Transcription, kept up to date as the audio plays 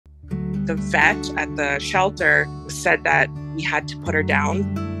The vet at the shelter said that we had to put her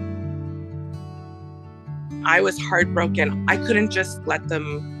down. I was heartbroken. I couldn't just let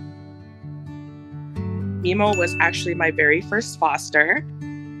them. Mimo was actually my very first foster.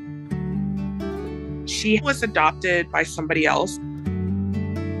 She was adopted by somebody else.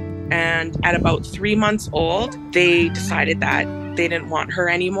 And at about 3 months old, they decided that they didn't want her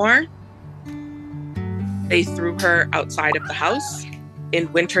anymore. They threw her outside of the house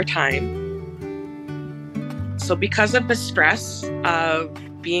in wintertime. So because of the stress of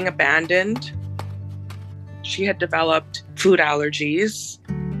being abandoned, she had developed food allergies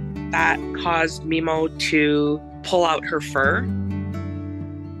that caused Mimo to pull out her fur.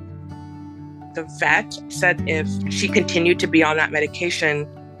 The vet said if she continued to be on that medication,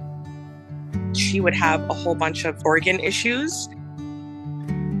 she would have a whole bunch of organ issues.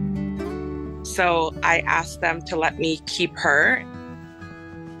 So I asked them to let me keep her.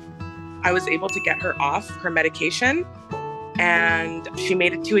 I was able to get her off her medication, and she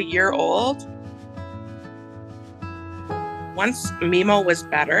made it to a year old. Once Mimo was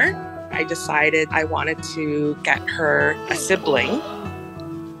better, I decided I wanted to get her a sibling.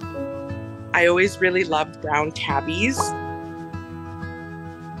 I always really loved brown tabbies.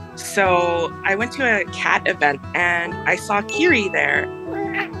 So I went to a cat event and I saw Kirry there.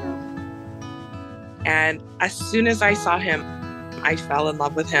 And as soon as I saw him, I fell in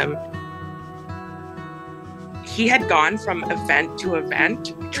love with him. He had gone from event to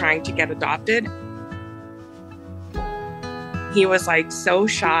event trying to get adopted. He was like so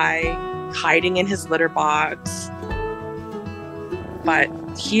shy, hiding in his litter box. But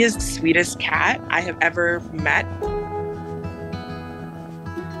he is the sweetest cat I have ever met.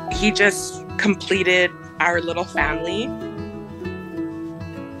 He just completed our little family.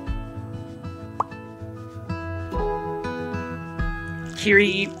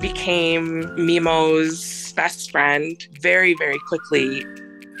 Kirry became Mimo's best friend very, very quickly.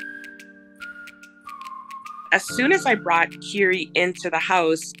 As soon as I brought Kirry into the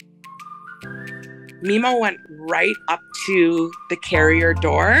house, Mimo went right up to the carrier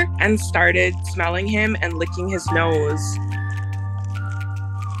door and started smelling him and licking his nose.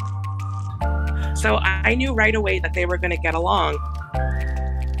 So I knew right away that they were going to get along.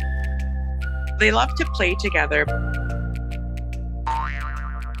 They love to play together.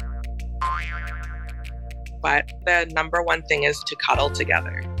 But the number one thing is to cuddle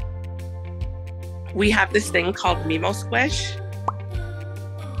together. We have this thing called Mimo Squish.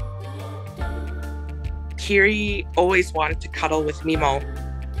 Kirry always wanted to cuddle with Mimo.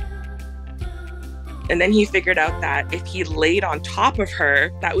 And then he figured out that if he laid on top of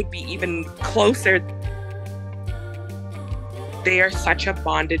her, that would be even closer. They are such a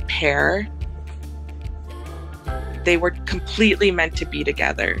bonded pair. They were completely meant to be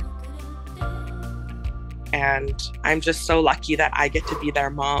together. And I'm just so lucky that I get to be their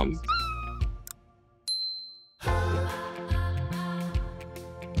mom.